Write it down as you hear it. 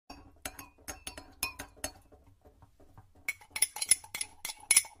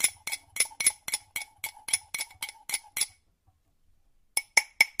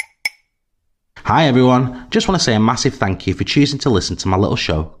Hi everyone, just want to say a massive thank you for choosing to listen to my little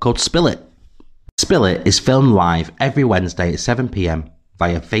show called Spill It. Spill It is filmed live every Wednesday at 7 PM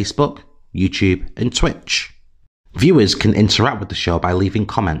via Facebook, YouTube and Twitch. Viewers can interact with the show by leaving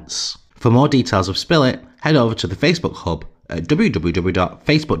comments. For more details of Spill It, head over to the Facebook hub at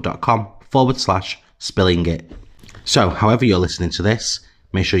www.facebook.com/spillingit. So, however you're listening to this,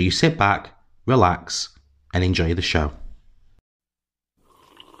 make sure you sit back, relax and enjoy the show.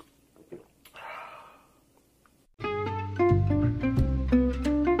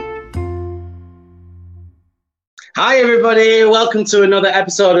 Hi everybody, welcome to another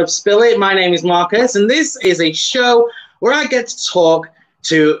episode of Spill It. My name is Marcus and this is a show where I get to talk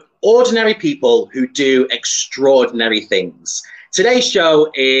to ordinary people who do extraordinary things. Today's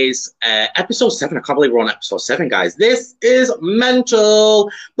show is episode 7. I can't believe we're on episode 7, guys. This is mental.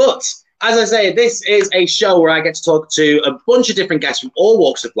 But as I say, this is a show where I get to talk to a bunch of different guests from all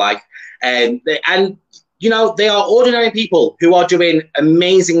walks of life. And you know, they are ordinary people who are doing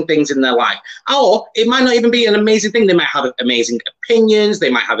amazing things in their life. Or it might not even be an amazing thing. They might have amazing opinions. They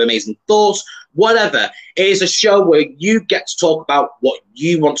might have amazing thoughts, whatever. It is a show where you get to talk about what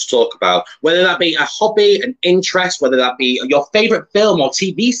you want to talk about, whether that be a hobby, an interest, whether that be your favorite film or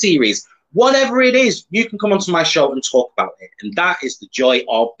TV series, whatever it is, you can come onto my show and talk about it. And that is the joy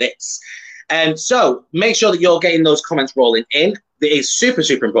of this. And so make sure that you're getting those comments rolling in. It is super,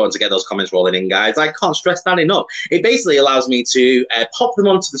 super important to get those comments rolling in, guys. I can't stress that enough. It basically allows me to pop them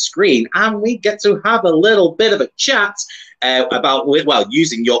onto the screen and we get to have a little bit of a chat about, well,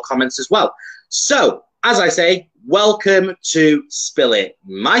 using your comments as well. So, as I say, welcome to Spill It,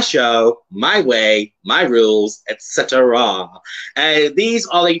 my show, my way, my rules, etc. These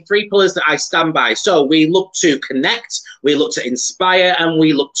are the 3 pillars that I stand by. So we look to connect, we look to inspire, and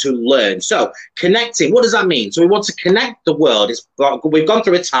we look to learn. So connecting, what does that mean? So we want to connect the world. We've gone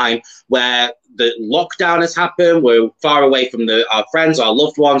through a time where the lockdown has happened. We're far away from our friends, our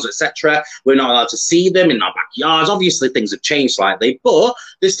loved ones, etc. We're not allowed to see them in our backyards. Obviously, things have changed slightly, but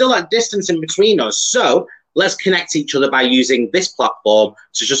there's still that distance in between us. So let's connect each other by using this platform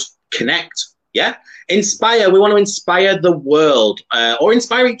to just connect. Yeah, inspire. We want to inspire the world or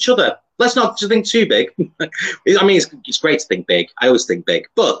inspire each other. Let's not think too big. I mean, it's great to think big. I always think big,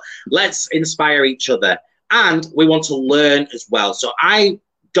 but let's inspire each other. And we want to learn as well. So I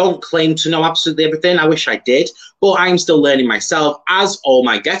don't claim to know absolutely everything. I wish I did, but I'm still learning myself, as all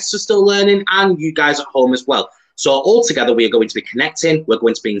my guests are still learning, and you guys at home as well. So all together, we are going to be connecting, we're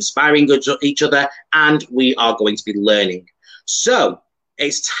going to be inspiring each other, and we are going to be learning. So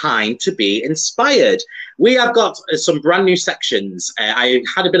it's time to be inspired. We have got some brand new sections. I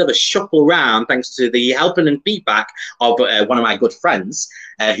had a bit of a shuffle around thanks to the help and feedback of one of my good friends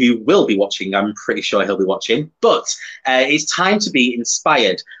who will be watching. I'm pretty sure he'll be watching. But it's time to be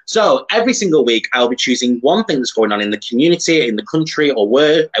inspired. So every single week, I'll be choosing one thing that's going on in the community, in the country, or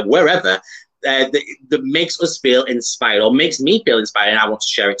wherever, that makes us feel inspired or makes me feel inspired, and I want to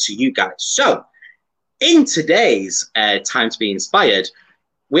share it to you guys. So in today's time to be inspired,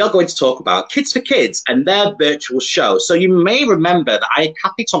 we are going to talk about Kids for Kids and their virtual show. So you may remember that I had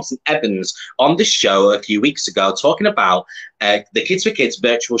Kathy Thompson-Evans on this show a few weeks ago talking about the Kids for Kids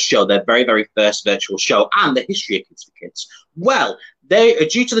virtual show, their very, very first virtual show, and the history of Kids for Kids. Well,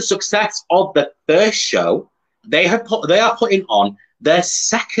 due to the success of the first show, they are putting on their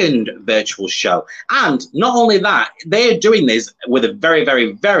second virtual show. And not only that, they are doing this with a very,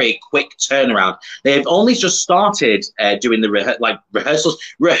 very, very quick turnaround. They've only just started doing the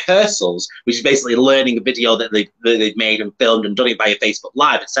rehearsals, which is basically learning a video that they've made and filmed and done it via Facebook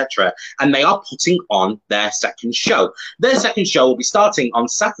Live, etc. And they are putting on their second show. Their second show will be starting on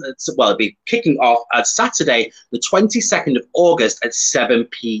Saturday, well, it'll be kicking off at Saturday, the 22nd of August at 7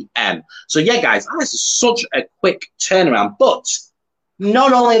 PM. So yeah, guys, this is such a quick turnaround, but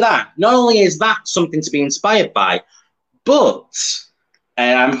not only is that something to be inspired by, but,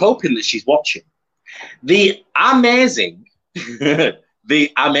 and I'm hoping that she's watching, the amazing,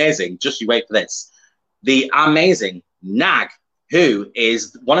 just you wait for this, the amazing Nag, who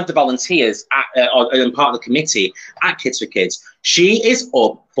is one of the volunteers and part of the committee at Kids for Kids. She is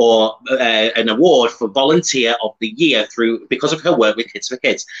up for an award for Volunteer of the Year because of her work with Kids for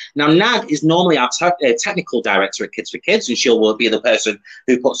Kids. Now, Nag is normally our technical director at Kids for Kids, and she will be the person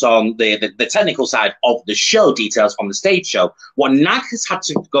who puts on the technical side of the show, details from the stage show. What Nag has had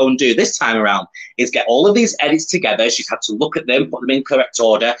to go and do this time around is get all of these edits together. She's had to look at them, put them in correct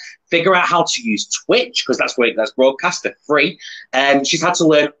order, figure out how to use Twitch, because that's broadcast for free. And she's had to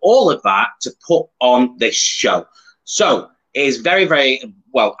learn all of that to put on this show. So it is very, very,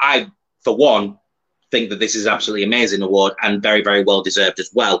 well, I, for one, think that this is absolutely amazing award and very, very well deserved as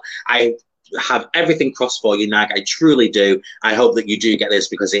well. I have everything crossed for you, Nag. I truly do. I hope that you do get this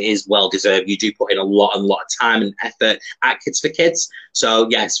because it is well deserved. You do put in a lot of time and effort at Kids for Kids. So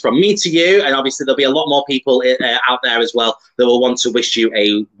yes, from me to you, and obviously there'll be a lot more people out there as well that will want to wish you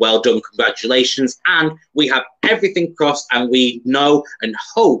a well done, congratulations. And we have everything crossed, and we know and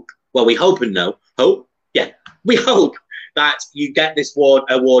hope. Well, we hope and know. Hope, yeah, we hope that you get this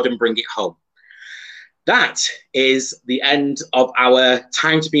award and bring it home. That is the end of our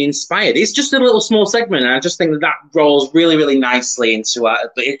Time to Be Inspired. It's just a little small segment, and I just think that rolls really, really nicely into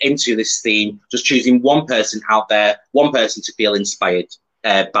this theme. Just choosing one person out there, one person to feel inspired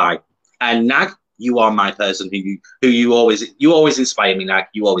by. And Nag, you are my person who you always inspire me, Nag.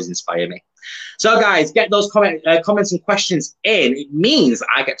 You always inspire me. So, guys, get those comments and questions in. It means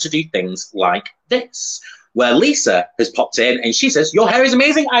I get to do things like this, where Lisa has popped in and she says, "Your hair is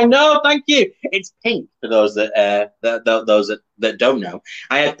amazing." I know, thank you. It's pink for those that don't know.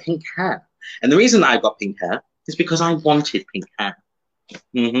 I have pink hair, and the reason that I've got pink hair is because I wanted pink hair.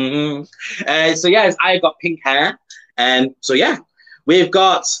 So yes, I've got pink hair, and so yeah, we've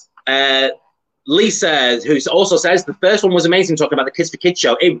got Lisa, who also says the first one was amazing. Talking about the Kids for Kids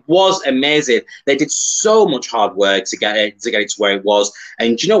show, it was amazing. They did so much hard work to get it to where it was,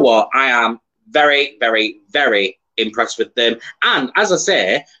 and you know what? I am very, very, very impressed with them. And as I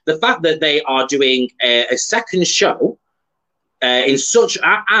say, the fact that they are doing a second show within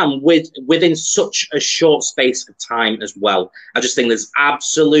such a short space of time as well, I just think that's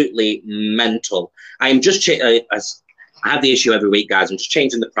absolutely mental. I am just I have the issue every week, guys. I'm just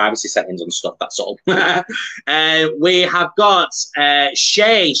changing the privacy settings and stuff. That's all. We have got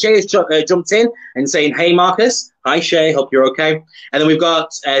Shay. Shay has jumped in and saying, "Hey, Marcus." Hi, Shay. Hope you're okay. And then we've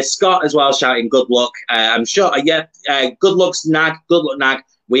got Scott as well shouting, "Good luck." I'm sure. Yeah. Good luck, Nag. Good luck, Nag.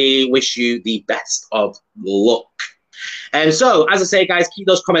 We wish you the best of luck. And so, as I say, guys, keep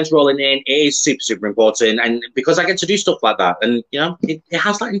those comments rolling in. It is super, super important. And because I get to do stuff like that, and you know, it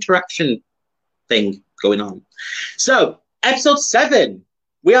has that interaction thing going on. So, episode 7,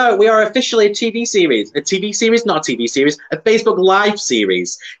 we are officially a TV series. A TV series, not a TV series, a Facebook Live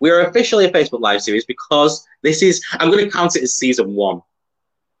series. We are officially a Facebook Live series because this is, I'm going to count it as season 1.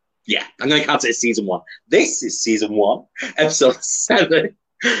 Yeah, I'm going to count it as season 1. This is season 1, episode 7.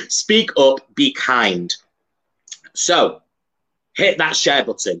 Speak up, be kind. So, hit that share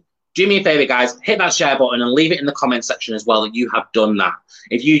button. Do me a favor, guys, hit that share button and leave it in the comment section as well that you have done that.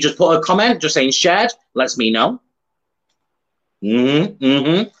 If you just put a comment just saying shared, lets me know. Jack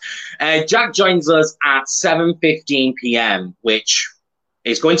joins us at 7:15 p.m., which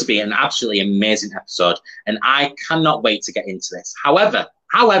is going to be an absolutely amazing episode, and I cannot wait to get into this. However,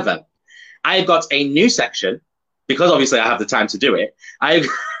 I've got a new section, because obviously I have the time to do it. I've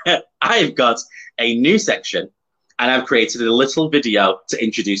got a new section, and I've created a little video to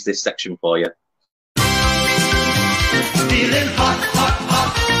introduce this section for you. Feeling hot, hot,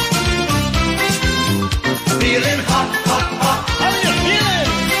 hot. Feeling hot, hot, hot. How are you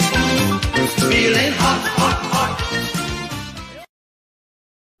feeling? Feeling hot, hot, hot.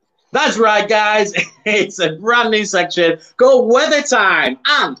 That's right, guys. It's a brand new section called Weather Time.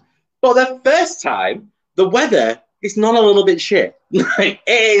 And for the first time, the weather is not a little bit shit. It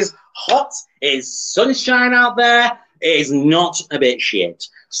is hot, it is sunshine out there, it is not a bit shit.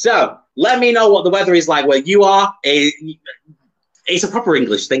 So let me know what the weather is like where you are. It's a proper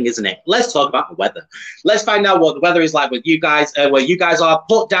English thing, isn't it? Let's talk about the weather. Let's find out what the weather is like with you guys, where you guys are.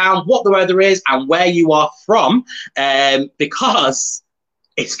 Put down what the weather is and where you are from, because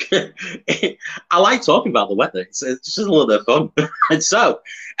it's good. I like talking about the weather. It's just a little bit of fun. And so,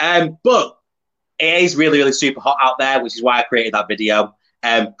 but it is really, really super hot out there, which is why I created that video.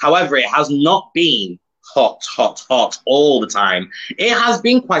 However, it has not been hot all the time. It has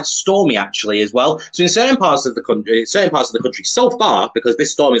been quite stormy actually as well. So in certain parts of the country so far, because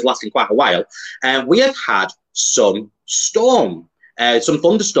this storm is lasting quite a while, we have had some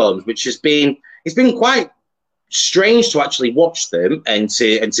thunderstorms, which it's been quite strange to actually watch them and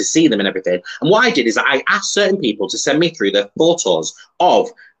to see them and everything. And what I did is I asked certain people to send me through their photos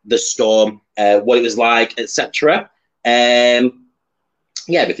of the storm, what it was like, etc.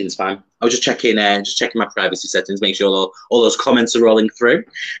 Yeah, everything's fine. I was just checking my privacy settings, make sure all those comments are rolling through.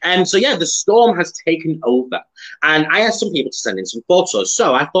 And so yeah, the storm has taken over, and I asked some people to send in some photos.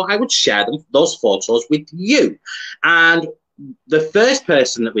 So I thought I would share those photos with you. And the first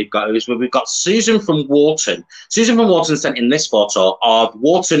person that we've got Susan from Wharton. Susan from Wharton sent in this photo of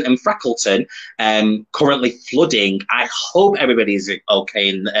Wharton and Freckleton currently flooding. I hope everybody's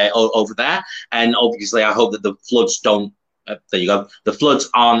okay over there, and obviously I hope that the floods don't. There you go. The floods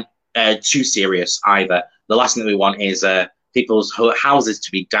aren't too serious either. The last thing that we want is people's houses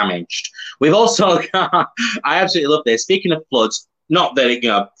to be damaged. We've also got, I absolutely love this. Speaking of floods, not that, you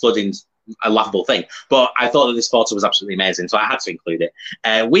know, flooding's a laughable thing, but I thought that this photo was absolutely amazing, so I had to include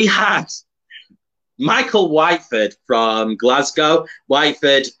it. We had Michael Whiteford from Glasgow.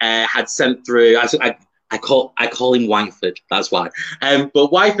 Whiteford had sent through, I call him Whiteford, that's why.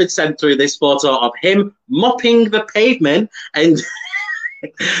 But Whiteford sent through this photo of him mopping the pavement and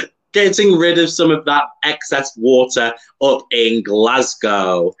getting rid of some of that excess water up in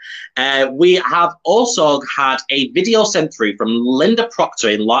Glasgow. We have also had a video sent through from Linda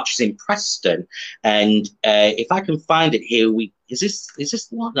Proctor in Larches in Preston. And if I can find it here, is this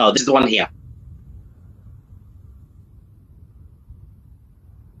the one? No, this is the one here.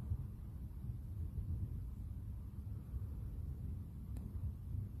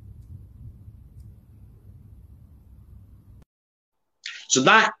 So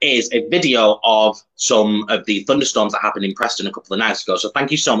that is a video of some of the thunderstorms that happened in Preston a couple of nights ago. So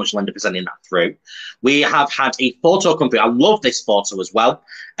thank you so much, Linda, for sending that through. We have had a photo come through. I love this photo as well.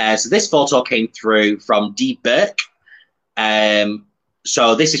 So this photo came through from Dee Burke.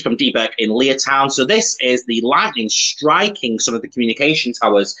 So this is from Dee Burke in Leartown. So this is the lightning striking some of the communication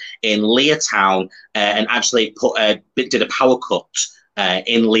towers in Leartown and actually did a power cut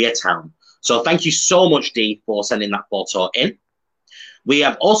in Leartown. So thank you so much, Dee, for sending that photo in. We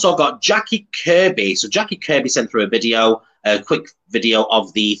have also got Jackie Kirby. So Jackie Kirby sent through a quick video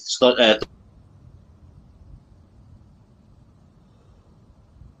of the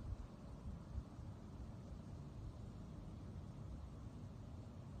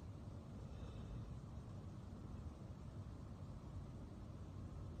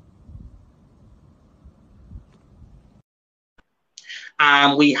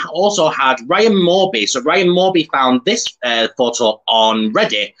and we also had Ryan Morby. So Ryan Morby found this photo on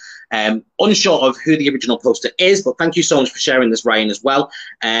Reddit. Unsure of who the original poster is, but thank you so much for sharing this, Ryan, as well.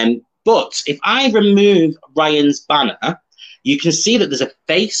 But if I remove Ryan's banner, you can see that there's a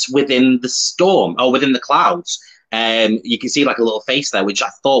face within the storm, or within the clouds. You can see like a little face there, which I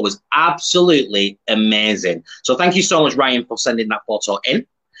thought was absolutely amazing. So thank you so much, Ryan, for sending that photo in.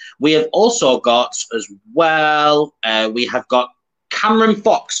 We have also got as well, we have got Cameron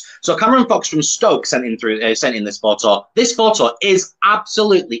Fox. So Cameron Fox from Stoke sent in this photo. This photo is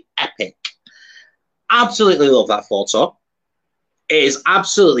absolutely epic. Absolutely love that photo. It is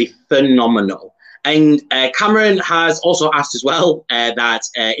absolutely phenomenal. And Cameron has also asked as well that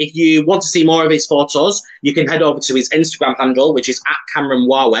if you want to see more of his photos, you can head over to his Instagram handle, which is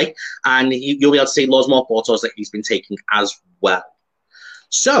 @CameronWarway, and you'll be able to see loads more photos that he's been taking as well.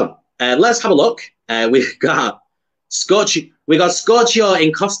 So let's have a look. We've got Scorchio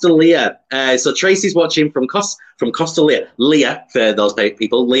in Costa Leah. So Tracy's watching from Costa Leah. Leah, for those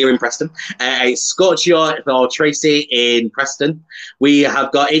people. Leah in Preston. Scorchio for Tracy in Preston. We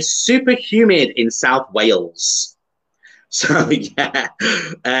have got it's super humid in South Wales. So, yeah.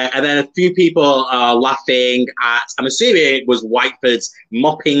 And then a few people are laughing at, I'm assuming it was Whiteford's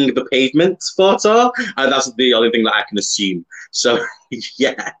mopping the pavement photo. And that's the only thing that I can assume. So,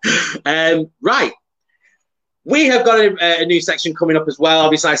 yeah. Right. We have got a new section coming up as well.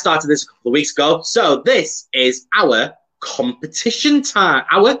 Obviously, I started this a couple of weeks ago. So this is our competition time.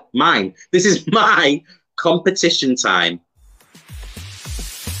 This is my competition time.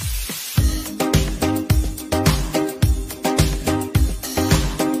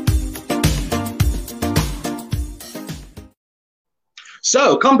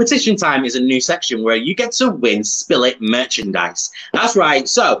 So, competition time is a new section where you get to win Spill It merchandise. That's right.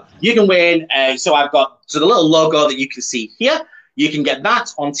 So, you can win. So the little logo that you can see here. You can get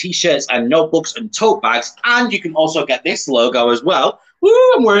that on t-shirts and notebooks and tote bags. And you can also get this logo as well.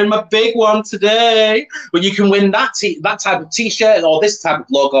 Woo, I'm wearing my big one today. But you can win that type of t-shirt or this type of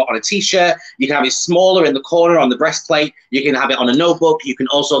logo on a t-shirt. You can have it smaller in the corner on the breastplate. You can have it on a notebook. You can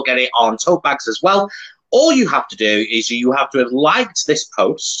also get it on tote bags as well. All you have to do is you have to have liked this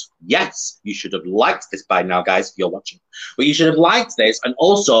post. Yes, you should have liked this by now, guys, if you're watching. But you should have liked this. And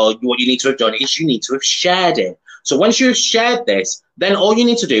also, what you need to have done is you need to have shared it. So once you've shared this, then all you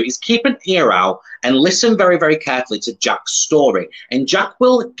need to do is keep an ear out and listen very, very carefully to Jack's story. And Jack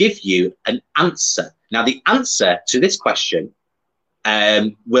will give you an answer. Now, the answer to this question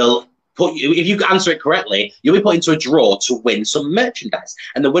will put you, if you answer it correctly, you'll be put into a draw to win some merchandise.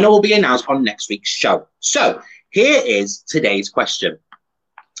 And the winner will be announced on next week's show. So here is today's question.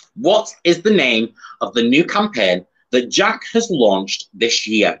 What is the name of the new campaign that Jack has launched this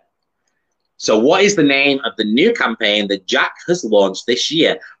year? So what is the name of the new campaign that Jack has launched this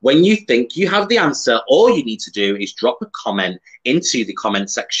year? When you think you have the answer, all you need to do is drop a comment into the comment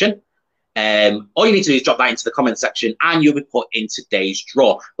section. all you need to do is drop that into the comment section and you'll be put in today's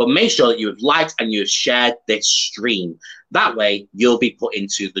draw. But make sure that you have liked and you have shared this stream. That way, you'll be put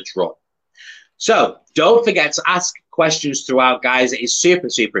into the draw. So don't forget to ask questions throughout, guys. It is super,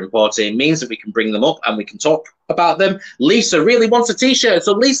 super important. It means that we can bring them up and we can talk about them. Lisa really wants a t-shirt.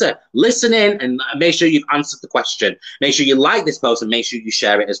 So Lisa, listen in and make sure you've answered the question. Make sure you like this post and make sure you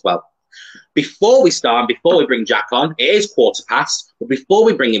share it as well. Before we start, before we bring Jack on, it is 1:15, but before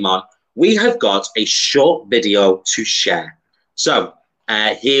we bring him on, we have got a short video to share. So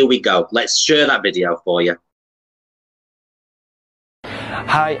here we go. Let's share that video for you.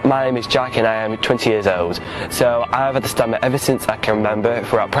 Hi, my name is Jack and I am 20 years old. So I've had the stammer ever since I can remember.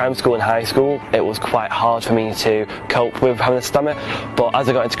 Throughout primary school and high school, it was quite hard for me to cope with having a stammer. But as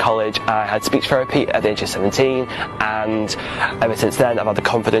I got into college, I had speech therapy at the age of 17, and ever since then I've had the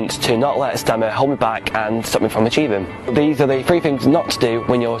confidence to not let a stammer hold me back and stop me from achieving. These are the 3 things not to do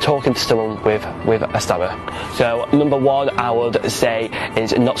when you're talking to someone with a stammer. So number 1, I would say,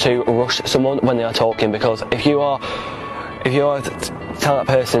 is not to rush someone when they are talking, because if you're telling that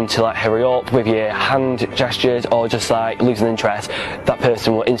person to like hurry up with your hand gestures or just like losing interest, that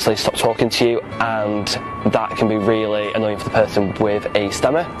person will instantly stop talking to you, and that can be really annoying for the person with a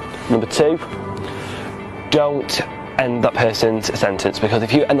stammer. Number 2, don't end that person's sentence, because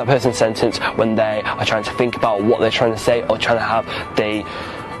if you end that person's sentence when they are trying to think about what they're trying to say or trying to have the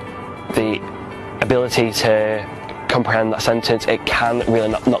ability to comprehend that sentence, it can really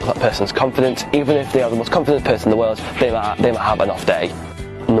knock that person's confidence. Even if they are the most confident person in the world, they might have an off day.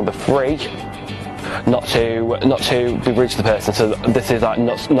 Number 3, not to be rude to the person. So this is like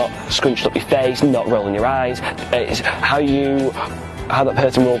not scrunching up your face, not rolling your eyes. It's how that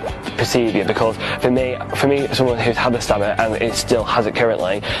person will perceive you, because for me, someone who's had the stammer and it still has it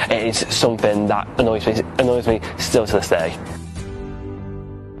currently, it is something that annoys me still to this day.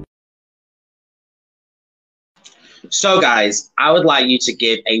 So, guys, I would like you to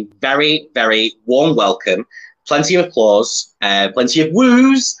give a very, very warm welcome, plenty of applause, plenty of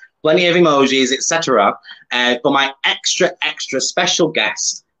woos, plenty of emojis, etc., for my extra special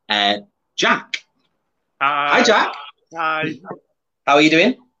guest, Jack. Hi, Jack. Hi. How are you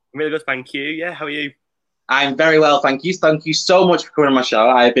doing? I'm really good, thank you. Yeah, how are you? I'm very well, thank you. Thank you so much for coming on my show.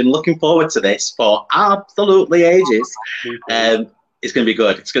 I've been looking forward to this for absolutely ages. It's going to be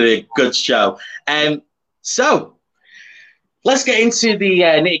good. It's going to be a good show. So, let's get into the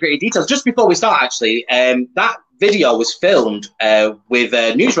nitty-gritty details. Just before we start, actually, that video was filmed with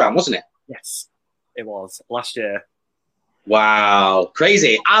Newsround, wasn't it? Yes, it was. Last year. Wow.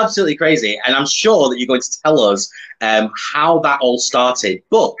 Crazy. Absolutely crazy. And I'm sure that you're going to tell us how that all started.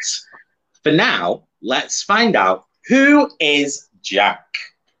 But for now, let's find out, who is Jack?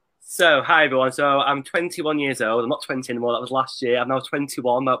 So, hi, everyone. So, I'm 21 years old. I'm not 20 anymore. That was last year. I'm now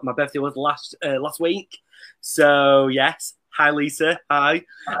 21. My birthday was last week. So, yes. Hi, Lisa. Hi.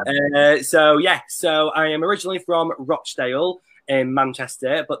 So I am originally from Rochdale in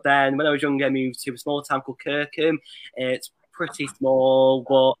Manchester, but then when I was younger, I moved to a small town called Kirkham. It's pretty small,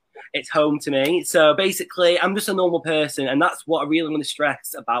 but it's home to me. So basically, I'm just a normal person, and that's what I really want to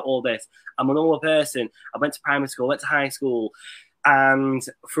stress about all this. I'm a normal person. I went to primary school, went to high school, and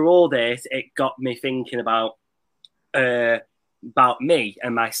through all this, it got me thinking about me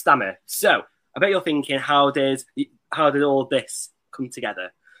and my stammer. So I bet you're thinking, how did all this come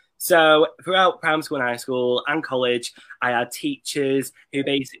together? So throughout primary school and high school and college, I had teachers who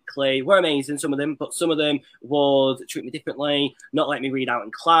basically were amazing, some of them, but some of them would treat me differently, not let me read out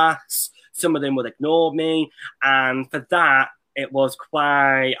in class. Some of them would ignore me. And for that, it was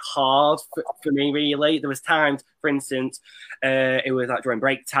quite hard for me, really. There was times, for instance, it was like during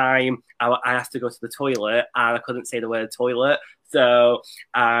break time, I asked to go to the toilet and I couldn't say the word toilet. So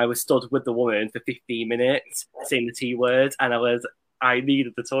I was stood with the woman for 15 minutes saying the T word, and I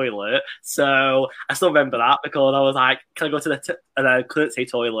needed the toilet. So I still remember that, because I was like, can I go to the and I couldn't say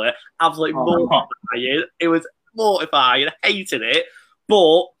toilet. Absolutely mortifying. It was mortifying. I hated it. But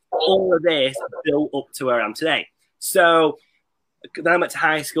all of this built up to where I am today. So then I went to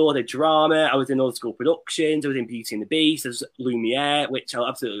high school, I did drama, I was in old school productions, I was in Beauty and the Beast, there's Lumiere, which I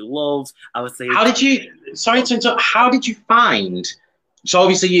absolutely loved. Sorry to interrupt, how did you find, so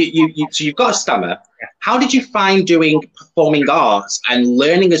obviously you've got a stammer, yeah. How did you find doing performing arts and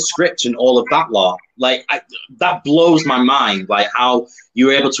learning a script and all of that lot? Like, that blows my mind, like how you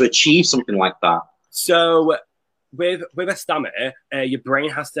were able to achieve something like that. So with a stammer, your brain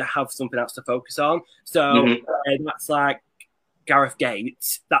has to have something else to focus on. So that's like Gareth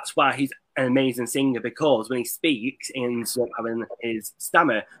Gates. That's why he's an amazing singer because when he speaks, he ends up having his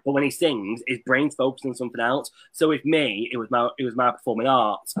stammer, but when he sings, his brain's focused on something else. So with me, it was my performing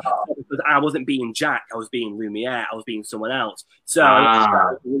arts because I wasn't being Jack, I was being Lumiere, I was being someone else. So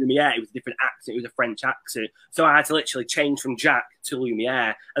Lumiere, it was a different accent, it was a French accent. So I had to literally change from Jack to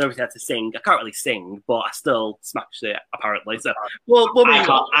Lumiere, and obviously I had to sing. I can't really sing, but I still smashed it apparently. So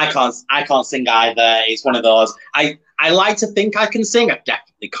I can't sing either. It's one of those. I like to think I can sing. I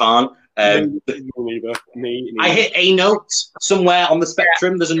definitely can't. Me. I hit a note somewhere on the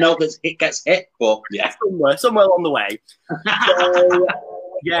spectrum. There's a note that gets hit, but yeah, somewhere along the way.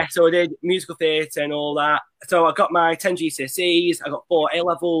 So I did musical theatre and all that. So I got my 10 GCSEs, I got 4 A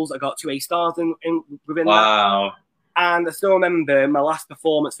levels, I got 2 A stars within that. And I still remember my last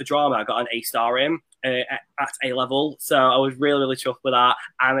performance for drama, I got an A star in at A level. So I was really, really chuffed with that.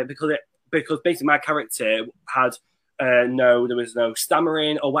 And because basically my character had there was no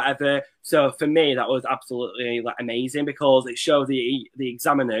stammering or whatever. So for me, that was absolutely amazing because it showed the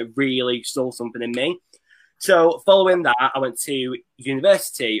examiner really saw something in me. So following that, I went to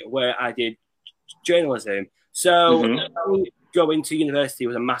university where I did journalism. So going to university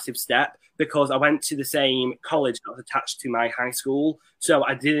was a massive step because I went to the same college that was attached to my high school. So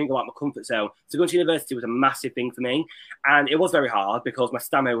I didn't go out my comfort zone. So going to university was a massive thing for me. And it was very hard because my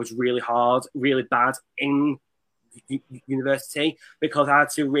stammer was really hard, really bad in university because I had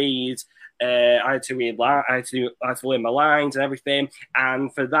to read I had to learn my lines and everything,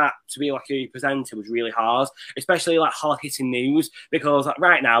 and for that to be a presenter was really hard, especially hard-hitting news because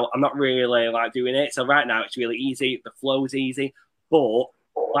right now I'm not really doing it. So right now it's really easy, the flow is easy, but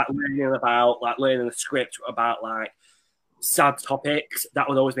learning the script about sad topics, that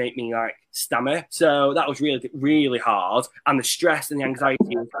would always make me stammer. So that was really, really hard, and the stress and the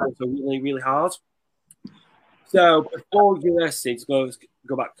anxiety was also really, really hard. So before university, to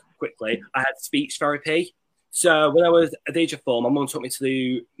go back quickly, I had speech therapy. So when I was at the age of 4, my mum took me to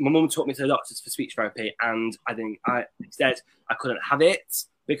the doctors for speech therapy, and I said I couldn't have it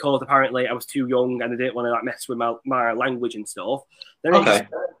because apparently I was too young and I didn't want to mess with my language and stuff. Then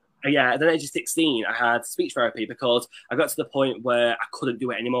at the age of 16, I had speech therapy because I got to the point where I couldn't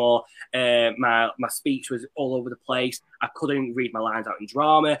do it anymore. My speech was all over the place. I couldn't read my lines out in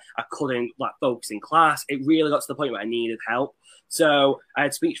drama. I couldn't focus in class. It really got to the point where I needed help. So I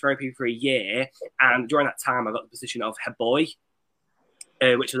had speech therapy for a year, and during that time, I got the position of head boy,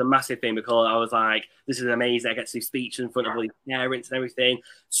 which was a massive thing because I was like, this is amazing. I get to do speech in front of all these parents and everything.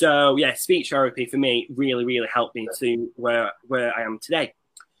 So yeah, speech therapy for me really, really helped me to where I am today.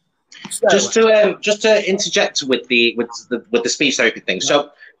 So, just to interject with the speech therapy thing.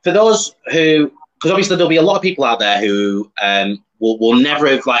 So for those who, because obviously there'll be a lot of people out there who will never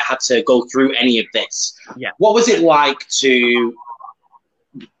have had to go through any of this. Yeah. What was it like to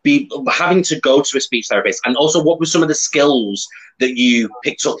be having to go to a speech therapist, and also what were some of the skills that you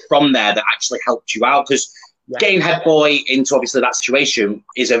picked up from there that actually helped you out? Because getting head boy into obviously that situation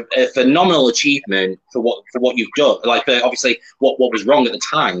is a phenomenal achievement for what you've done. For obviously what was wrong at the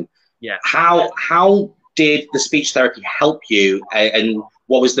time. Yeah. How did the speech therapy help you, and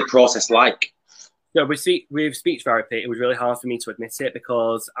what was the process like? So with speech therapy, it was really hard for me to admit it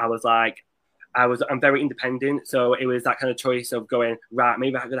because I'm very independent. So it was that kind of choice of going, right,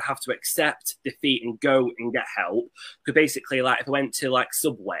 maybe I'm going to have to accept defeat and go and get help. Because basically, if I went to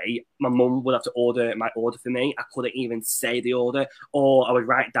Subway, my mum would have to order my order for me. I couldn't even say the order, or I would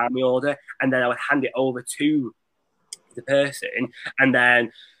write down the order and then I would hand it over to the person. And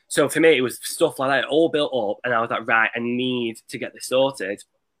then, so for me, it was stuff like that all built up, and I was like, right, I need to get this sorted.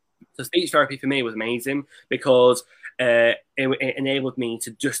 So speech therapy for me was amazing because it enabled me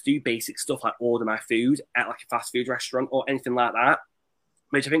to just do basic stuff like order my food at a fast food restaurant or anything like that,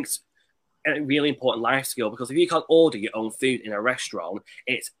 which I think is a really important life skill because if you can't order your own food in a restaurant,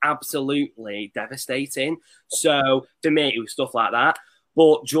 it's absolutely devastating. So for me, it was stuff like that.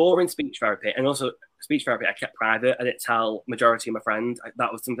 But during speech therapy, and also speech therapy, I kept private. I didn't tell majority of my friends.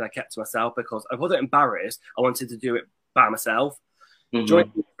 That was something I kept to myself because I wasn't embarrassed. I wanted to do it by myself. Mm-hmm.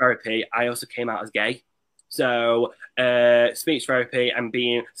 During speech therapy, I also came out as gay. So speech therapy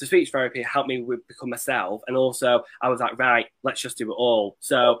helped me become myself. And also I was like, right, let's just do it all.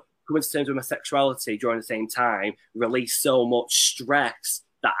 So coming to terms with my sexuality during the same time released so much stress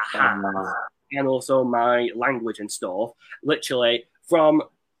that I had. And also my language and stuff. Literally from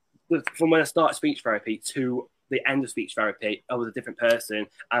when I started speech therapy to the end of speech therapy, I was a different person.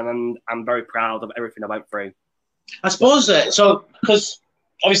 And I'm very proud of everything I went through. I suppose so, because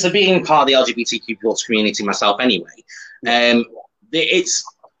obviously being part of the LGBTQ plus community myself anyway, it's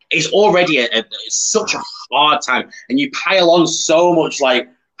already such a hard time, and you pile on so much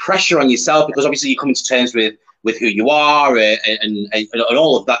pressure on yourself because obviously you're coming to terms with who you are and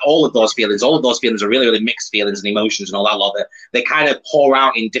all of that, all of those feelings are really, really mixed feelings and emotions and all that lot that they kind of pour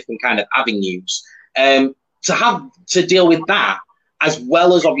out in different kind of avenues. To have to deal with that, as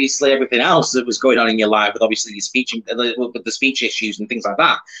well as obviously everything else that was going on in your life with obviously your speech, with the speech issues and things like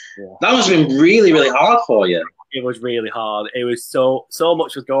that, that must have been really, really hard for you. It was really hard. It was so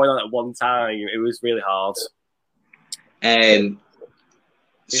much was going on at one time. It was really hard.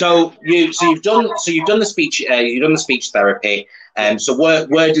 So you've done the speech therapy. So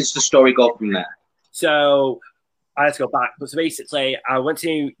where does the story go from there? So I had to go back, but so basically I went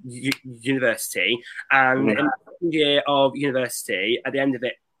to university, and in the second year of university, at the end of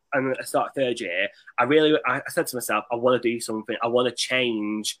it, and I started third year, I said to myself, I want to do something. I want to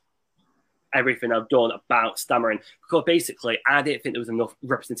change everything I've done about stammering, because basically I didn't think there was enough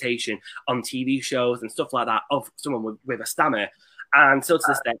representation on TV shows and stuff like that of someone with a stammer. And still to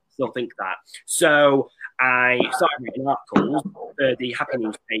this day, I still think that. So I started writing articles for the Happy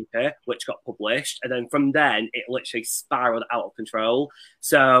newspaper, which got published. And then from then, it literally spiraled out of control.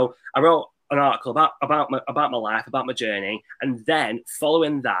 So I wrote an article about my life, about my journey. And then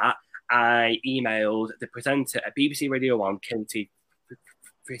following that, I emailed the presenter at BBC Radio 1, Katie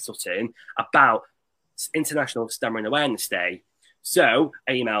Sutton, about International Stammering Awareness Day. So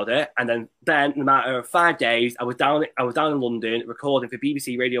I emailed her, and then in a matter of 5 days, I was down in London recording for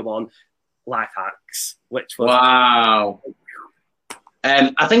BBC Radio 1 Life Hacks, which was wow.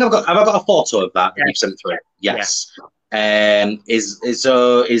 I think have I got a photo of that you've sent through? Yes. Yeah. Is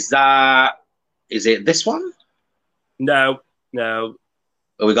it this one? No. Oh,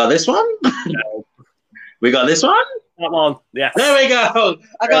 we got this one? No. We got this one? That one, yes. There we go.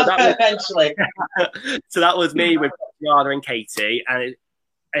 I got it eventually. So that was me with Rihanna and Katie, and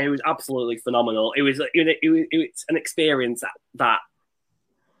it was absolutely phenomenal. It was an experience that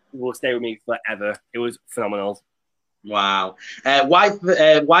will stay with me forever. It was phenomenal. Wow.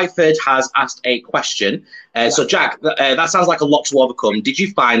 Whiteford has asked a question. So Jack, that sounds like a lot to overcome. Did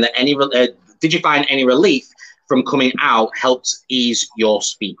you find any relief from coming out helped ease your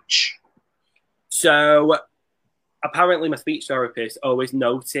speech? So apparently my speech therapist always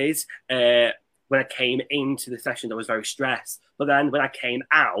noticed when I came into the session I was very stressed. But then when I came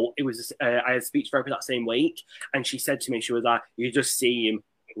out, it was I had a speech therapy that same week, and she said to me, she was like, "You just seem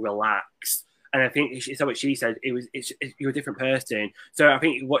relaxed." And I think what she said, you're a different person. So I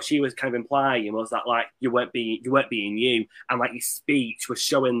think what she was kind of implying was that like you weren't being you, and like your speech was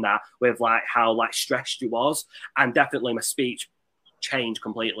showing that with like how like stressed you was, and definitely my speech changed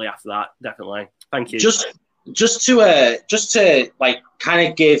completely after that. Definitely, thank you. Just to like kind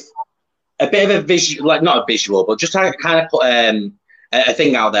of give a bit of a visual, like not a visual, but just to kind of put a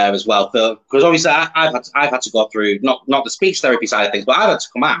thing out there as well, because obviously I've had to go through not the speech therapy side of things, but I've had to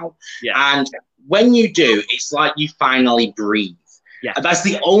come out. Yeah. And when you do, it's like you finally breathe. Yeah. And that's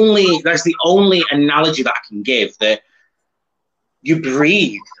the only analogy that I can give, that you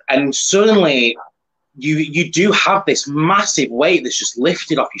breathe and suddenly you do have this massive weight that's just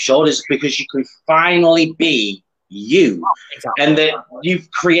lifted off your shoulders because you can finally be you. Exactly. And that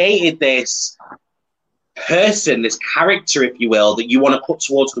you've created this person, this character, if you will, that you want to put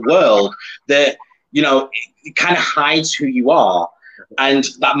towards the world, that, you know, it kind of hides who you are. And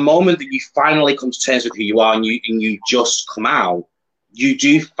that moment that you finally come to terms with who you are and you just come out, you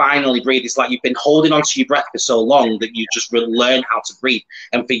do finally breathe. It's like you've been holding onto your breath for so long that you just learn how to breathe.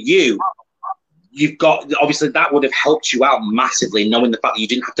 And for you, you've got, obviously that would have helped you out massively, knowing the fact that you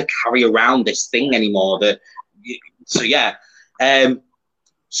didn't have to carry around this thing anymore.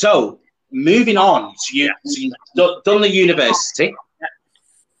 So moving on to you, so you've done the university.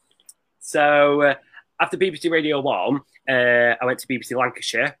 So after BBC Radio 1, I went to BBC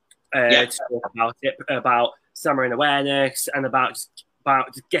Lancashire to talk about it, about stammering awareness and about just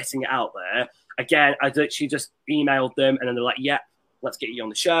getting it out there. Again, I literally just emailed them, and then they're like, "Yeah, let's get you on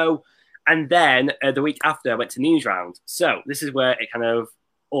the show." And then the week after, I went to Newsround. So this is where it kind of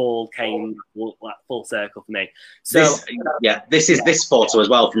all came full circle for me. So this is this photo as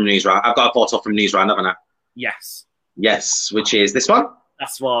well from Newsround. I've got a photo from Newsround, haven't I? Yes. Yes, which is this one.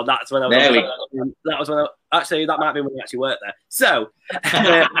 That's when I was. That was when actually that might be when I actually worked there. So,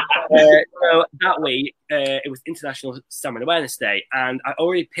 so that week it was International Stammering Awareness Day, and I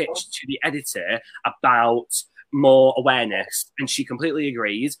already pitched to the editor about more awareness, and she completely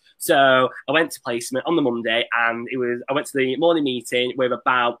agrees. So I went to placement on the Monday, and I went to the morning meeting with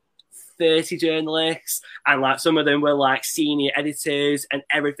about 30 journalists, and like some of them were like senior editors and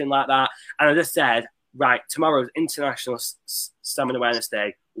everything like that. And I just said, right, tomorrow's International Stammering Awareness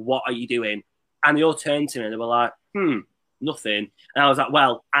Day. What are you doing? And they all turned to me and they were like, nothing. And I was like,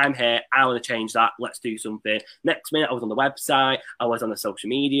 well, I'm here. I want to change that. Let's do something. Next minute, I was on the website. I was on the social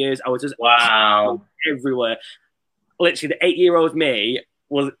medias. I was just everywhere. Literally, the 8-year-old me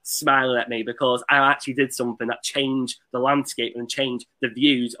was smiling at me because I actually did something that changed the landscape and changed the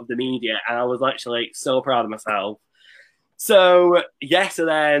views of the media. And I was actually so proud of myself. So, so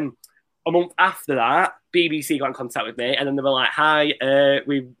then a month after that, BBC got in contact with me and then they were like, hi,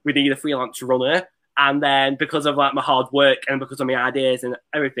 we need a freelance runner. And then because of like my hard work and because of my ideas and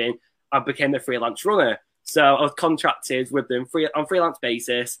everything, I became the freelance runner. So I was contracted with them on freelance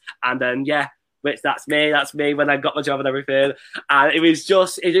basis. And then, which that's me when I got my job and everything. And it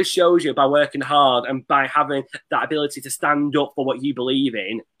just shows you by working hard and by having that ability to stand up for what you believe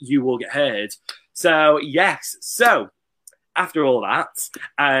in, you will get heard. So, yes. So after all that,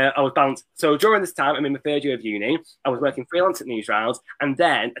 I was balanced. So during this time, I'm in my 3rd year of uni. I was working freelance at Newsrounds, and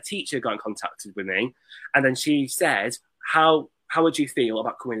then a teacher got in contact with me, and then she said, "How would you feel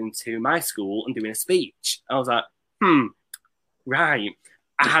about coming into my school and doing a speech?" I was like, right.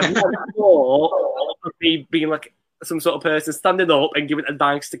 I had no thought of me being like some sort of person standing up and giving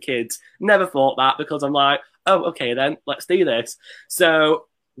advice to kids. Never thought that because I'm like, oh, okay, then let's do this. So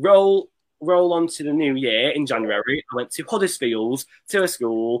roll on to the new year in January. I went to Huddersfield to a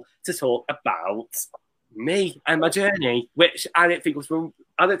school to talk about me and my journey, which I didn't think was remotely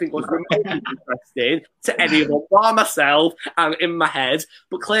interesting to anyone but myself and in my head.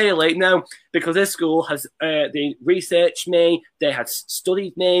 But clearly, no, because this school has they researched me, they had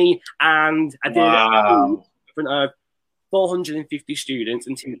studied me, and I did it in front of 450 students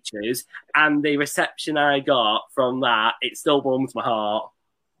and teachers, and the reception I got from that, it still warms my heart.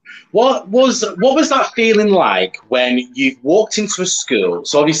 What was that feeling like when you walked into a school?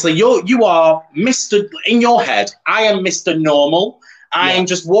 So obviously you are Mr. in your head. I am Mr. Normal. I am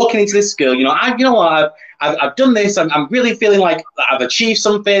just walking into this school. I've done this. I'm really feeling like I've achieved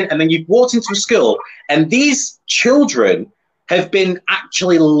something. And then you've walked into a school, and these children have been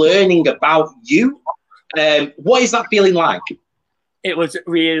actually learning about you. What is that feeling like? It was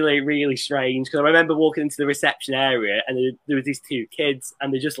really, really strange because I remember walking into the reception area and there was these 2 kids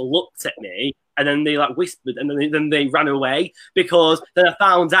and they just looked at me and then they like whispered and then they ran away because then I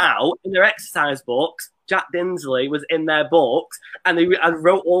found out in their exercise books, Jack Dinsley was in their books and they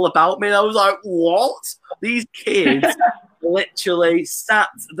wrote all about me and I was like, what? These kids literally sat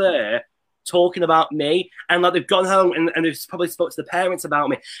there talking about me and like they've gone home and they've probably spoke to the parents about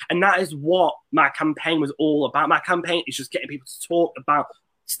me, and that is what my campaign was all about. My campaign is just getting people to talk about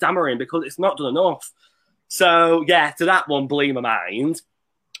stammering because it's not done enough. So so that one blew my mind.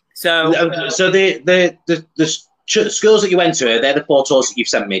 So the schools that you went to, they're the photos that you've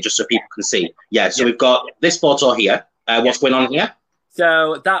sent me just so people can see. We've got this photo here. What's going on here?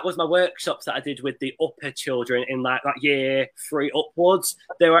 So that was my workshops that I did with the upper children in like year 3 upwards.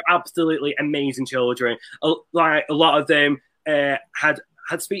 They were absolutely amazing children. Like a lot of them had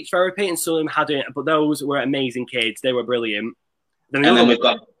speech therapy and some of them hadn't, but those were amazing kids. They were brilliant. Then we've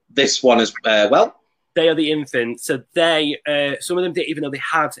got this one as well. They are the infants. So they, some of them didn't even know they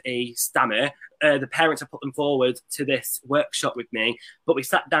had a stammer. The parents have put them forward to this workshop with me, but we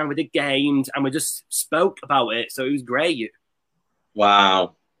sat down, we did games, and we just spoke about it. So it was great.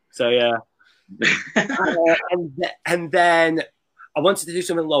 Wow. So and then I wanted to do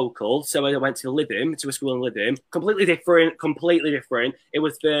something local, so I went to Lytham, to a school in Lytham. Completely different. It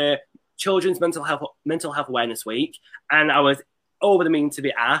was the Children's Mental Health Awareness Week, and I was over the moon to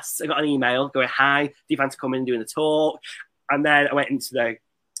be asked. I got an email going, "Hi, do you fancy coming and doing the talk?" And then I went into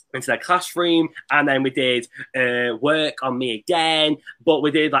their classroom, and then we did work on me again, but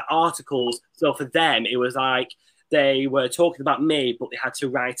we did like articles. So for them, it was like they were talking about me, but they had to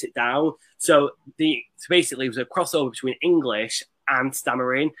write it down. So basically, it was a crossover between English and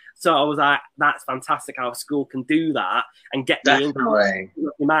stammering. So I was like, that's fantastic how a school can do that and get me English.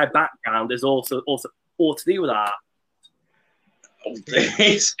 My background is also all to do with that.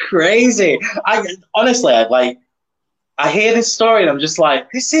 It's crazy. I hear this story and I'm just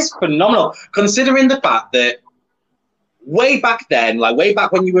like, this is phenomenal. Considering the fact that way back then, like way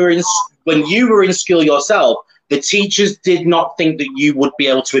back when you were in school yourself, the teachers did not think that you would be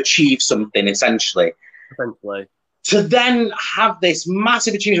able to achieve something, essentially. To then have this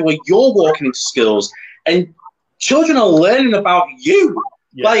massive achievement where you're walking into schools and children are learning about you.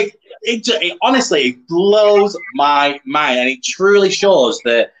 Yeah. Like, it honestly, it blows my mind. And it truly shows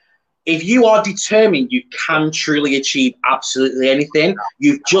that if you are determined, you can truly achieve absolutely anything.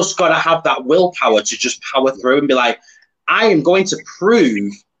 You've just got to have that willpower to just power through and be like, I am going to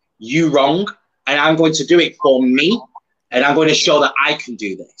prove you wrong. And I'm going to do it for me, and I'm going to show that I can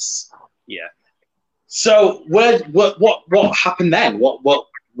do this. Yeah. So what happened then? Where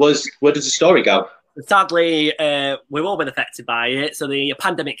does the story go? Sadly, we've all been affected by it. So the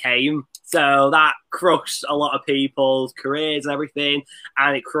pandemic came, so that crushed a lot of people's careers and everything,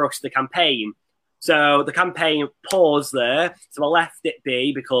 and it crushed the campaign. So the campaign paused there. So I left it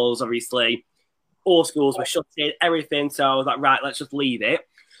be because obviously all schools were shut in, everything. So I was like, right, let's just leave it.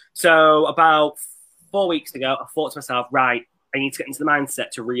 So about 4 weeks ago, I thought to myself, right, I need to get into the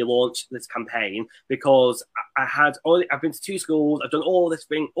mindset to relaunch this campaign because I've been to 2 schools, I've done all this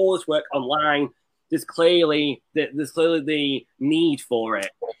work online. There's clearly the need for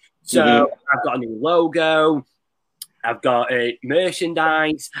it. So I've got a new logo, I've got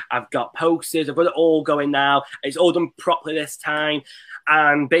merchandise, I've got posters, I've got it all going now. It's all done properly this time.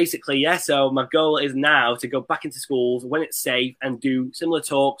 And basically, yeah, so my goal is now to go back into schools when it's safe and do similar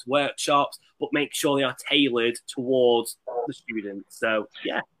talks, workshops, but make sure they are tailored towards the students. So,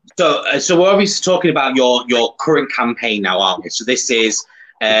 yeah. So we're obviously talking about your current campaign now, aren't we? So this is,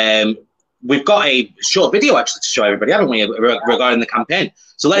 we've got a short video actually to show everybody, haven't we, regarding the campaign.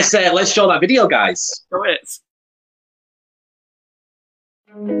 So let's show that video, guys. Show it.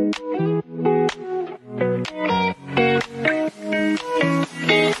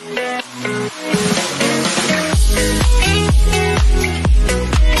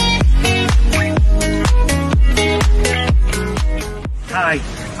 Hi,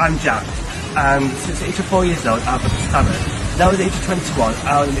 I'm Jack, and since the age of 4 years old, I've been stammered. Now at the age of 21,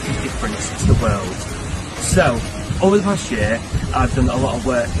 I want to make a difference to the world. So, over the past year, I've done a lot of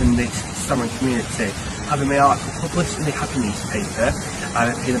work in this stammering community, having my article published in the Happy newspaper.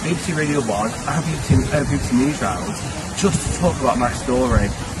 I've been a BBC Radio 1 and BBC News Round just to talk about my story.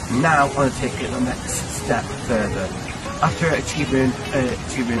 Now I want to take it the next step further. After achieving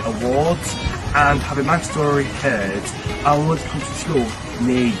awards and having my story heard, I want to come to school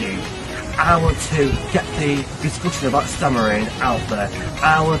near you. I want to get the discussion about stammering out there.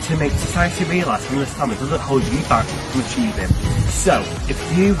 I want to make society realise that the stammer doesn't hold you back from achieving. So,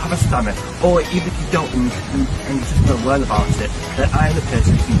 if you have a stammer, or even if you don't and you just want to learn about it, then I am the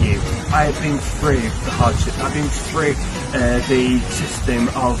person for you. I have been through the hardship. I've been through the system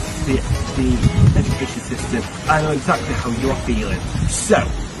of the education system. I know exactly how you are feeling. So,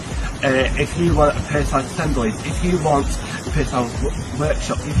 if you want a personalised assemblies, if you want a personalised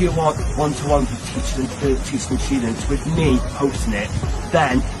workshop, if you want one-to-one with teachers and students with me hosting it,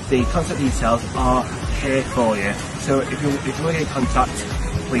 then the contact details are here for you. So if you want to get in contact,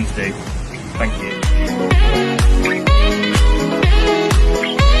 please do. Thank you.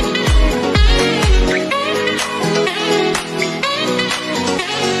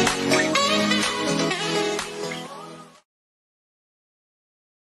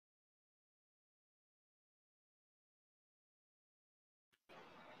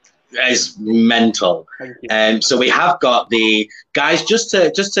 That is mental. So we have got the guys. Just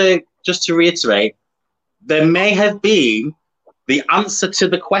to reiterate, there may have been the answer to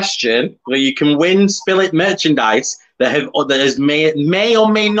the question where you can win Spill It merchandise that may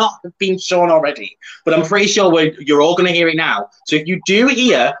or may not have been shown already. But I'm pretty sure you're all going to hear it now. So if you do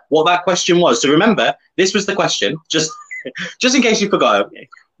hear what that question was, so remember this was the question. Just in case you forgot,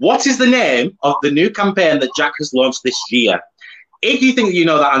 what is the name of the new campaign that Jack has launched this year? If you think you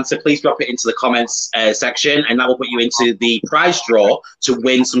know that answer, please drop it into the comments section, and that will put you into the prize draw to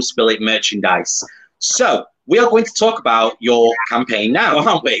win some Spill It merchandise. So we are going to talk about your campaign now,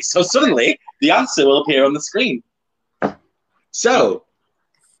 aren't we? So suddenly the answer will appear on the screen. So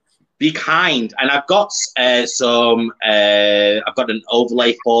be kind, and I've got I've got an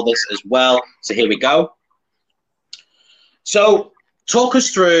overlay for this as well. So here we go. So talk us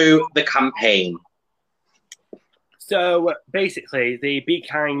through the campaign. So basically, the Be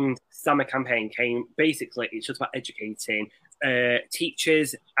Kind summer campaign it's just about educating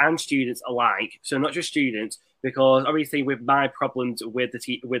teachers and students alike. So not just students, because obviously with my problems with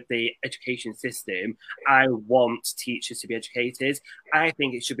the education system, I want teachers to be educated. I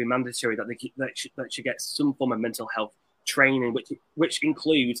think it should be mandatory that they should get some form of mental health training, which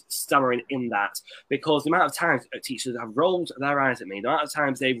includes stammering in that, because the amount of times teachers have rolled their eyes at me, the amount of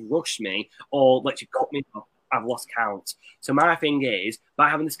times they've rushed me or literally cut me off, I've lost count. So my thing is, by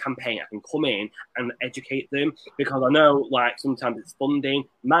having this campaign, I can come in and educate them, because I know, like, sometimes it's funding.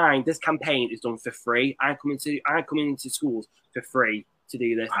 This campaign is done for free. I come into schools for free to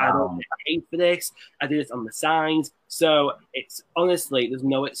do this. Wow. I don't get paid for this. I do this on the side. So it's honestly, there's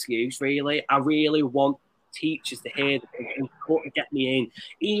no excuse really. I really want teachers to hear this and get me in,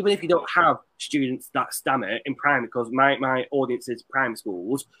 even if you don't have students that stammer in primary, because my audience is primary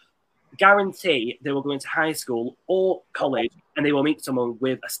schools. guarantee they will go into high school or college and they will meet someone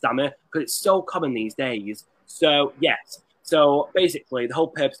with a stammer because it's so common these days. So, yes. So, basically, the whole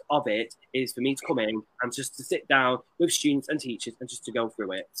purpose of it is for me to come in and just to sit down with students and teachers and just to go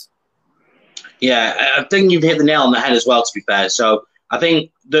through it. Yeah, I think you've hit the nail on the head as well, to be fair. So, I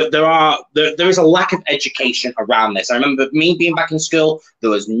think that there is a lack of education around this. I remember me being back in school, there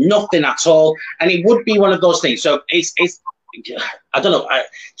was nothing at all. And it would be one of those things. So, it's I don't know.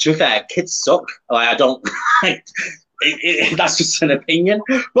 To be fair, kids suck. Like, I don't. That's just an opinion.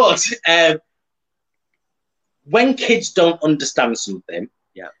 But when kids don't understand something,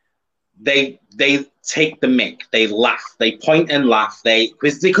 yeah, they take the mick. They laugh. They point and laugh.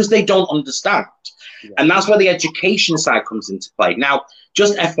 Because they don't understand, and that's where the education side comes into play. Now,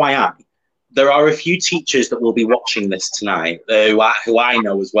 just FYI, there are a few teachers that will be watching this tonight who I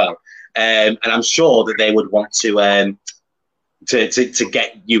know as well, and I'm sure that they would want to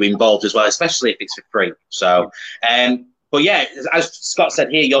get you involved as well, especially if it's for free. So, but yeah, as Scott said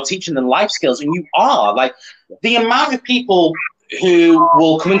here, you're teaching them life skills, and you are. Like, the amount of people who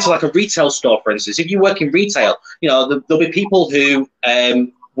will come into like a retail store, for instance, if you work in retail, you know, there'll be people who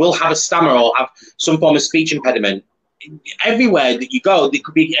will have a stammer or have some form of speech impediment. Everywhere that you go, there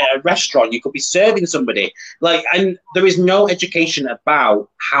could be a restaurant, you could be serving somebody, like, and there is no education about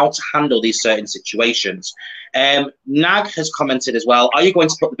how to handle these certain situations. Nag has commented as well, are you going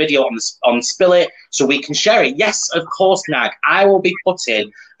to put the video on Spill It so we can share it? Yes, of course, Nag. I will be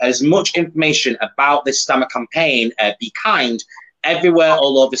putting as much information about this stammer campaign, Be Kind, everywhere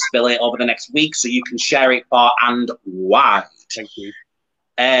all over Spill It over the next week so you can share it far and wide. Thank you.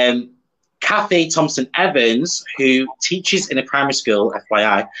 Kathy Thompson-Evans, who teaches in a primary school,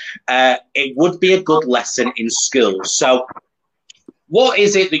 FYI, it would be a good lesson in schools. So what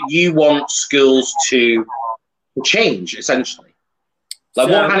is it that you want schools to change, essentially? Like,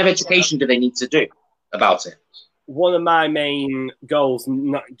 what kind of education do they need to do about it? One of my main goals,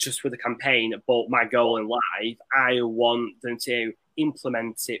 not just with the campaign, but my goal in life, I want them to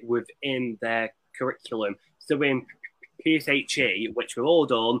implement it within their curriculum. So in PSHE, which we've all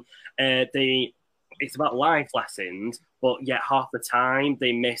done, it's about life lessons, but yet half the time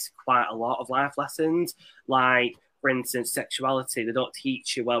they miss quite a lot of life lessons. Like, for instance, sexuality, they don't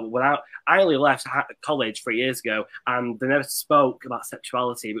teach you well. I only left college 3 years ago, and they never spoke about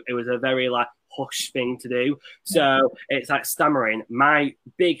sexuality. It was a very like hush thing to do. So it's like stammering. My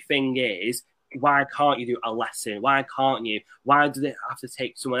big thing is, why can't you do a lesson? Why can't you? Why do they have to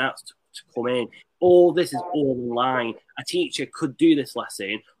take someone else to come in? All this is all online. A teacher could do this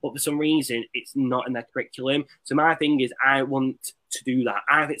lesson, but for some reason, it's not in their curriculum. So my thing is, I want to do that.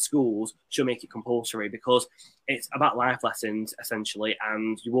 I think schools should make it compulsory because it's about life lessons, essentially,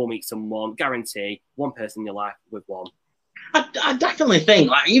 and you will meet someone, guarantee, one person in your life with one. I definitely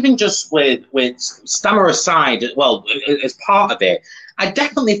think, like, even just with stammer aside, well, as part of it, I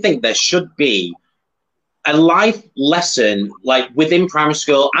definitely think there should be a life lesson, like within primary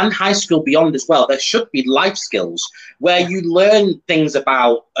school and high school beyond as well. There should be life skills where you learn things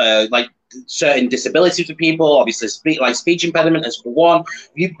about like certain disabilities for people, obviously speech impediment as for one,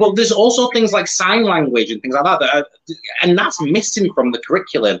 but there's also things like sign language and things like that, and that's missing from the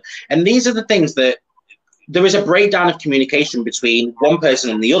curriculum. And these are the things that there is a breakdown of communication between one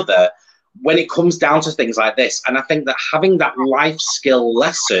person and the other when it comes down to things like this. And I think that having that life skill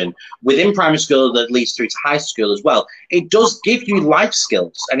lesson within primary school that leads through to high school as well, it does give you life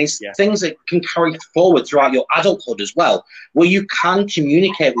skills, and it's things that can carry forward throughout your adulthood as well, where you can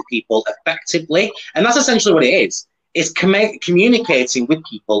communicate with people effectively. And that's essentially what it is. It's communicating with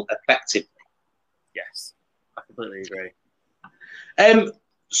people effectively. Yes, I completely agree.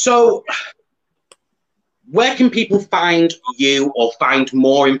 So where can people find you or find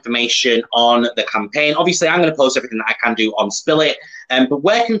more information on the campaign? Obviously, I'm going to post everything that I can do on Spill It, but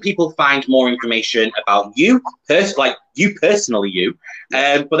where can people find more information about you, like you personally,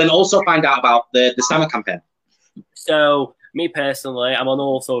 but then also find out about the stammer campaign? So, me personally, I'm on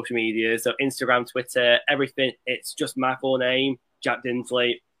all social media, so Instagram, Twitter, everything. It's just my full name, Jack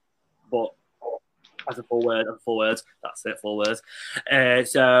Dinsley, but as a full word, that's it, full words.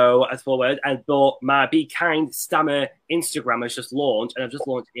 So as full word, and but my Be Kind Stammer Instagram has just launched, and I've just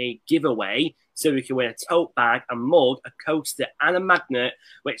launched a giveaway, so you can win a tote bag, a mug, a coaster, and a magnet,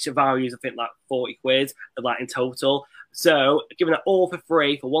 which values I think like 40 quid, like in total. So giving it all for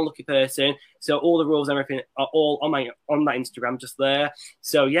free for one lucky person. So all the rules and everything are all on my Instagram, just there.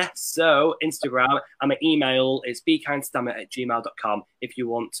 So yes, so Instagram, and my email is bekindstammer@gmail.com if you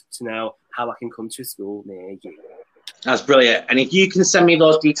want to know how I can come to a school near you. That's brilliant. And if you can send me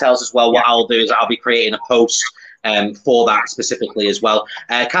those details as well, what I'll do is I'll be creating a post for that specifically as well.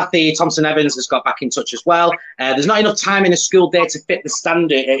 Kathy Thompson-Evans has got back in touch as well. There's not enough time in a school day to fit the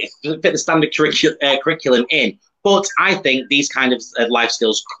standard curriculum in, but I think these kind of life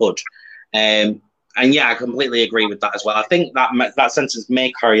skills could. And yeah, I completely agree with that as well. I think that sentence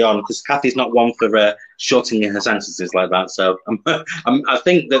may carry on because Kathy's not one for shortening her sentences like that. So I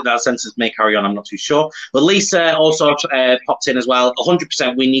think that sentence may carry on. I'm not too sure. But Lisa also popped in as well.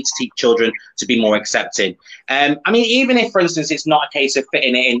 100%, we need to teach children to be more accepting. I mean, even if, for instance, it's not a case of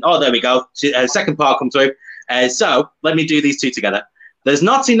fitting it in. Oh, there we go. Second part come through. So let me do these two together. There's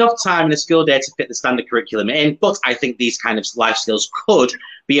not enough time in a school day to fit the standard curriculum in, but I think these kind of life skills could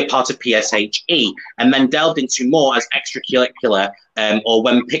be a part of PSHE and then delved into more as extracurricular or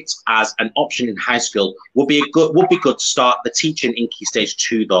when picked as an option in high school would be good to start the teaching in Key Stage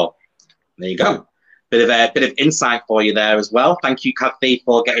 2 though. There you go. Bit of insight for you there as well. Thank you, Kathy,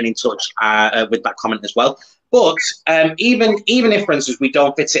 for getting in touch with that comment as well. But even if, for instance, we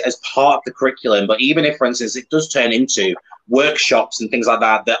don't fit it as part of the curriculum, but even if, for instance, it does turn into workshops and things like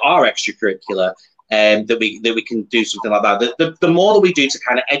that that are extracurricular, that we can do something like that. The more that we do to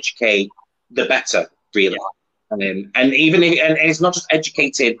kind of educate, the better, really. And it's not just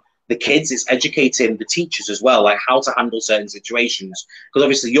educating the kids; it's educating the teachers as well, like how to handle certain situations. Because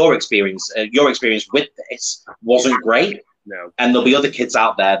obviously, your experience with this wasn't great. No. And there'll be other kids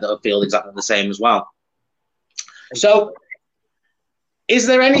out there that will feel exactly the same as well. So, is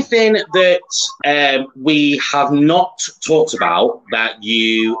there anything that we have not talked about that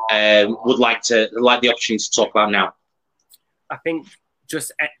you would like the opportunity to talk about now? I think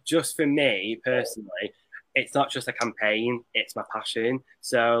just for me personally, it's not just a campaign; it's my passion.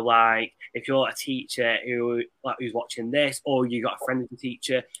 So, like, if you're a teacher who's watching this, or you got a friend who's a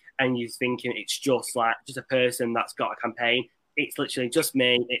teacher, and you're thinking it's just a person that's got a campaign. It's literally just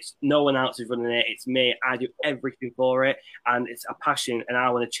me. It's no one else is running it. It's me. I do everything for it, and it's a passion. And I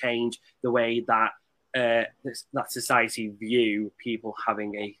want to change the way that that society view people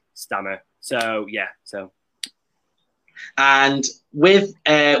having a stammer. So yeah. So, and with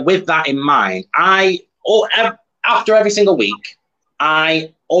that in mind, after every single week,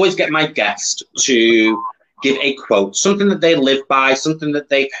 I always get my guest to give a quote, something that they live by, something that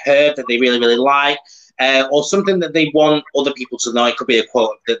they've heard that they really, really like. Or something that they want other people to know. It could be a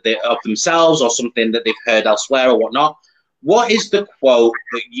quote of themselves or something that they've heard elsewhere or whatnot. What is the quote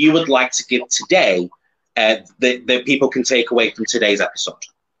that you would like to give today that people can take away from today's episode?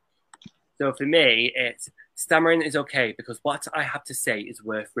 So for me, it's stammering is okay because what I have to say is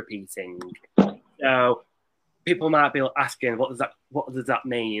worth repeating. So people might be asking, what does that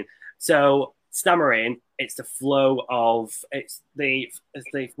mean? So stammering, it's the flow of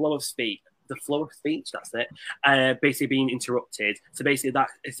speech. The flow of speech, that's it, basically being interrupted. So basically that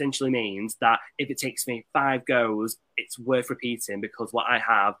essentially means that if it takes me 5 goes, it's worth repeating because what I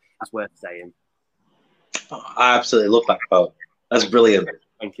have is worth saying. Oh, I absolutely love that quote. That's brilliant.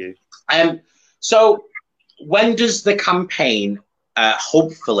 Thank you. So when does the campaign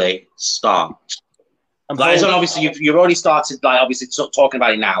hopefully start? Obviously, you've already started, obviously talking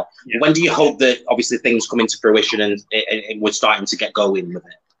about it now. Yeah. When do you hope that obviously things come into fruition and we're starting to get going with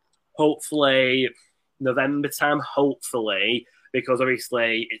it? Hopefully November time, because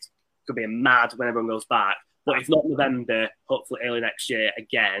obviously it could be mad when everyone goes back. But if not November, hopefully early next year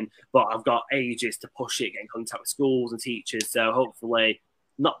again. But I've got ages to push it, get in contact with schools and teachers. So hopefully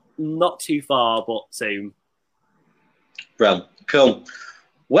not too far, but soon. Brilliant. Cool.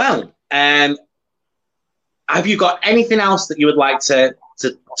 Well, have you got anything else that you would like to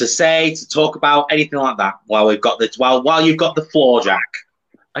say, to talk about, anything like that while you've got the floor, Jack?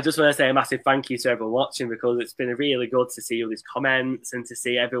 I just want to say a massive thank you to everyone watching because it's been really good to see all these comments and to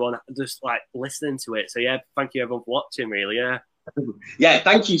see everyone just listening to it. So yeah, thank you everyone for watching, really. Yeah. Yeah,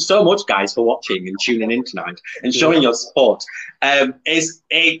 thank you so much, guys, for watching and tuning in tonight and showing your support. To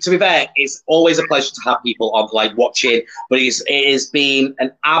be fair, it's always a pleasure to have people on watching, but it has been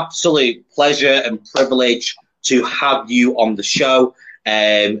an absolute pleasure and privilege to have you on the show.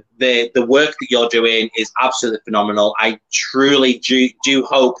 The work that you're doing is absolutely phenomenal. I truly do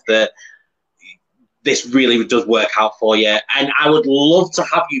hope that this really does work out for you. And I would love to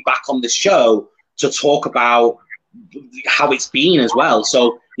have you back on the show to talk about how it's been as well.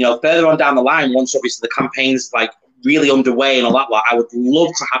 So, further on down the line, once obviously the campaign's really underway and all that, I would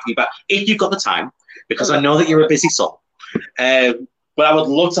love to have you back if you've got the time, because I know that you're a busy soul. But I would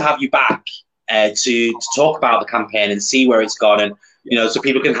love to have you back to talk about the campaign and see where it's gone, and so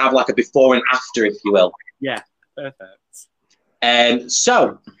people can have a before and after, if you will. Yeah, perfect.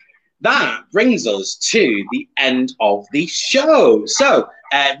 So that brings us to the end of the show. So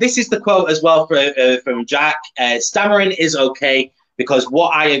this is the quote as well from Jack. Stammering is okay because what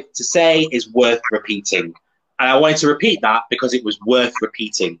I have to say is worth repeating. And I wanted to repeat that because it was worth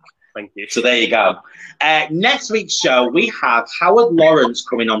repeating. Thank you. So there you go. Next week's show, we have Howard Lawrence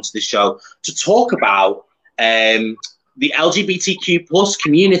coming onto the show to talk about the LGBTQ plus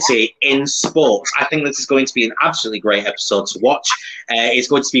community in sports. I think this is going to be an absolutely great episode to watch. It's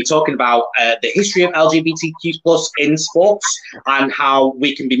going to be talking about the history of LGBTQ plus in sports and how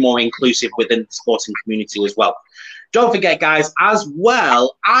we can be more inclusive within the sporting community as well. Don't forget, guys, as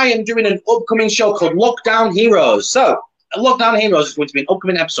well, I am doing an upcoming show called Lockdown Heroes. So Lockdown Heroes is going to be an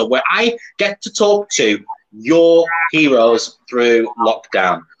upcoming episode where I get to talk to your heroes through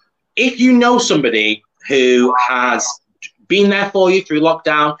lockdown. If you know somebody who has been there for you through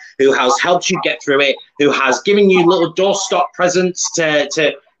lockdown, who has helped you get through it, who has given you little doorstop presents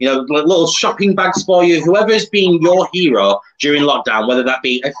to little shopping bags for you, whoever has been your hero during lockdown, whether that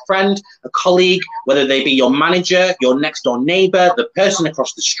be a friend, a colleague, whether they be your manager, your next door neighbor, the person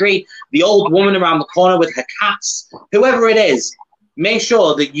across the street, the old woman around the corner with her cats, whoever it is, make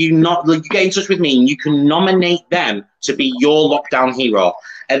sure that you get in touch with me and you can nominate them to be your lockdown hero.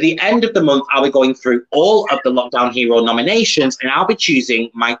 At the end of the month, I'll be going through all of the lockdown hero nominations and I'll be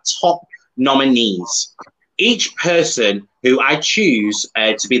choosing my top nominees. Each person who I choose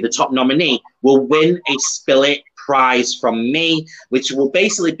to be the top nominee will win a Spill It prize from me, which will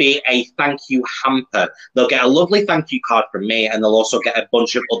basically be a thank you hamper. They'll get a lovely thank you card from me, and they'll also get a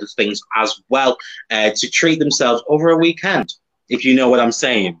bunch of other things as well to treat themselves over a weekend, if you know what I'm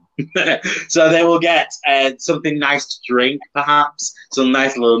saying. So they will get something nice to drink, perhaps, some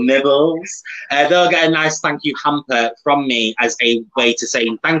nice little nibbles. They'll get a nice thank you hamper from me as a way to say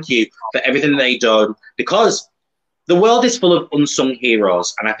thank you for everything they've done, because the world is full of unsung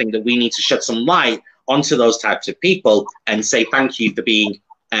heroes, and I think that we need to shed some light onto those types of people and say thank you for being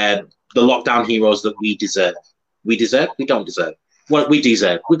the lockdown heroes that we deserve. We deserve? We don't deserve. Well, we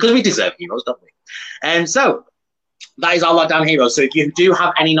deserve, because we deserve heroes, don't we? And so that is our lockdown heroes. So if you do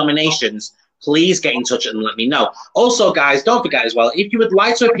have any nominations, please get in touch and let me know. Also, guys, don't forget as well, if you would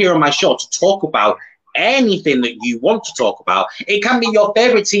like to appear on my show to talk about anything that you want to talk about, it can be your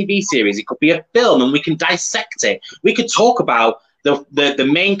favorite TV series, it could be a film, and we can dissect it. We could talk about the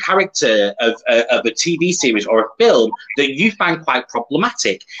main character of a TV series or a film that you find quite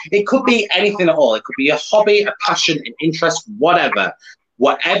problematic. It could be anything at all. It could be a hobby, a passion, an interest, whatever.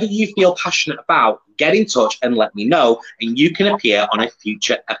 Whatever you feel passionate about, get in touch and let me know, and you can appear on a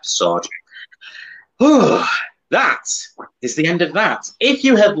future episode. That is the end of that. If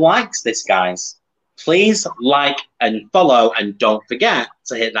you have liked this, guys, please like and follow, and don't forget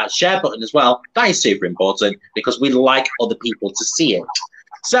to hit that share button as well. That is super important because we like other people to see it.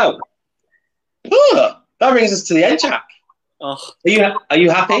 So, that brings us to the end, Jack. Oh, are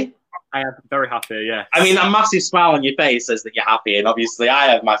you happy? I am very happy, yeah. I mean, a massive smile on your face says that you're happy, and obviously I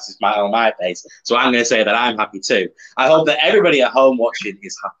have a massive smile on my face, so I'm going to say that I'm happy too. I hope that everybody at home watching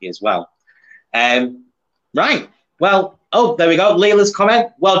is happy as well. Right. Well, there we go. Leela's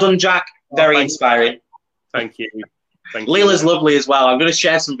comment. Well done, Jack. Very inspiring. Thank you. Leela's lovely as well. I'm going to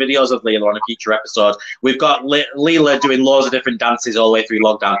share some videos of Leela on a future episode. We've got Leela doing loads of different dances all the way through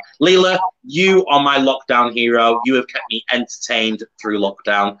lockdown. Leela, you are my lockdown hero. You have kept me entertained through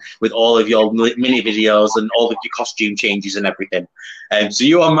lockdown with all of your mini videos and all of your costume changes and everything. So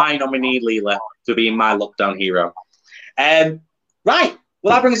you are my nominee, Leela, for being my lockdown hero. Right.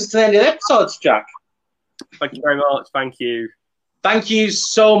 Well, that brings us to the end of the episode, Jack. Thank you very much. Thank you. Thank you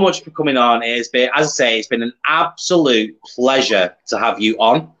so much for coming on. It's been, as I say, it's been an absolute pleasure to have you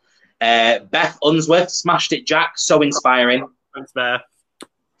on. Beth Unsworth, smashed it, Jack. So inspiring. Thanks, Beth.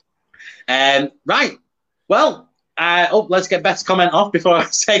 Right. Well, let's get Beth's comment off before I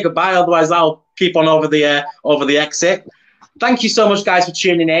say goodbye. Otherwise, I'll keep on over the exit. Thank you so much, guys, for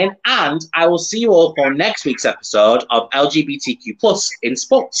tuning in, and I will see you all for next week's episode of LGBTQ+ in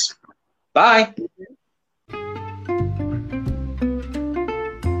sports. Bye.